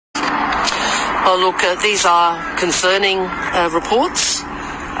Oh, look, these are concerning reports,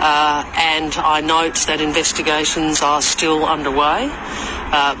 and I note that investigations are still underway.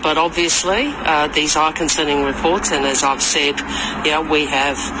 But obviously, these are concerning reports, and as I've said,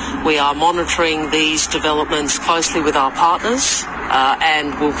 we are monitoring these developments closely with our partners,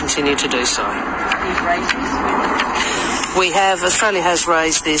 and will continue to do so. Australia has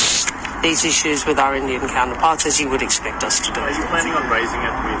raised these issues with our Indian counterparts, as you would expect us to do. Are you planning on raising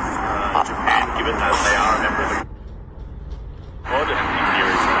it with Japan, given that they are a member of the Quad and India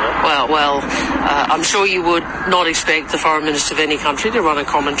is not? Well, I'm sure you would not expect the Foreign Minister of any country to run a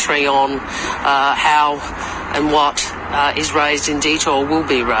commentary on how and what is raised in detail will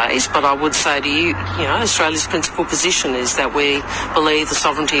be raised, but I would say to you, Australia's principal position is that we believe the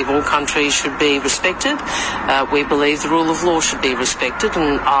sovereignty of all countries should be respected. We believe the rule of law should be respected,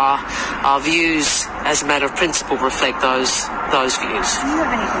 and our views, as a matter of principle, reflect those views. Do you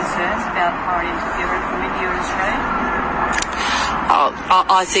have any concerns about foreign interference from India and Australia?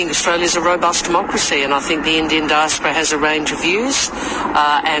 I think Australia is a robust democracy, and I think the Indian diaspora has a range of views,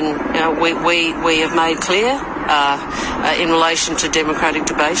 and we have made clear in relation to democratic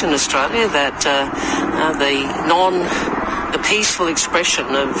debate in Australia that the peaceful expression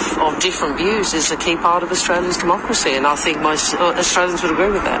of different views is a key part of Australia's democracy, and I think most Australians would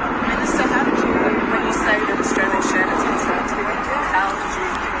agree with that. Minister, how did you, when you say that Australia shared its concerns with India, how did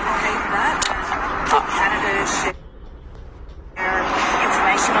you communicate that? Did Canada share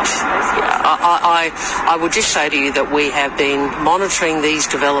information on this? I would just say to you that we have been monitoring these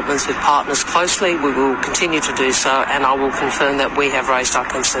developments with partners closely. We will continue to do so, and I will confirm that we have raised our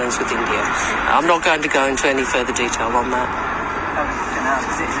concerns with India. I'm not going to go into any further detail on that.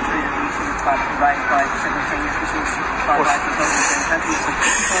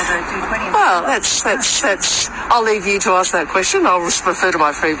 Well, that's. I'll leave you to ask that question. I'll refer to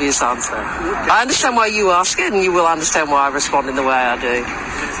my previous answer. I understand why you ask it, and you will understand why I respond in the way I do.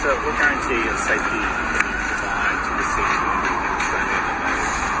 Minister, what guarantee of safety can you provide to the citizens of Australia that they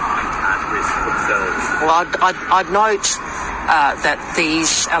aren't at risk themselves? Well, I'd note that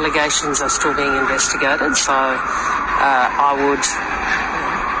these allegations are still being investigated, so I would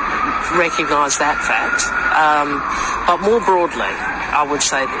recognise that fact. But more broadly, I would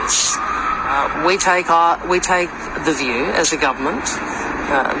say this. We take the view as a government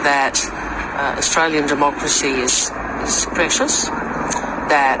that Australian democracy is precious,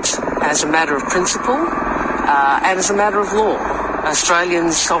 that as a matter of principle and as a matter of law,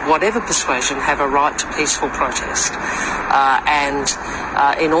 Australians of whatever persuasion have a right to peaceful protest. And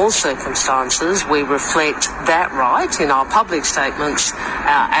in all circumstances, we reflect that right in our public statements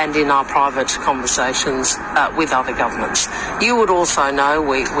and in our private conversations with other governments. You would also know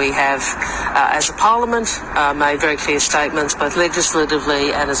we have, as a parliament, made very clear statements, both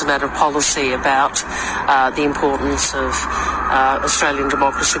legislatively and as a matter of policy, about the importance of Australian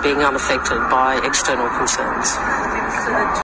democracy being unaffected by external concerns.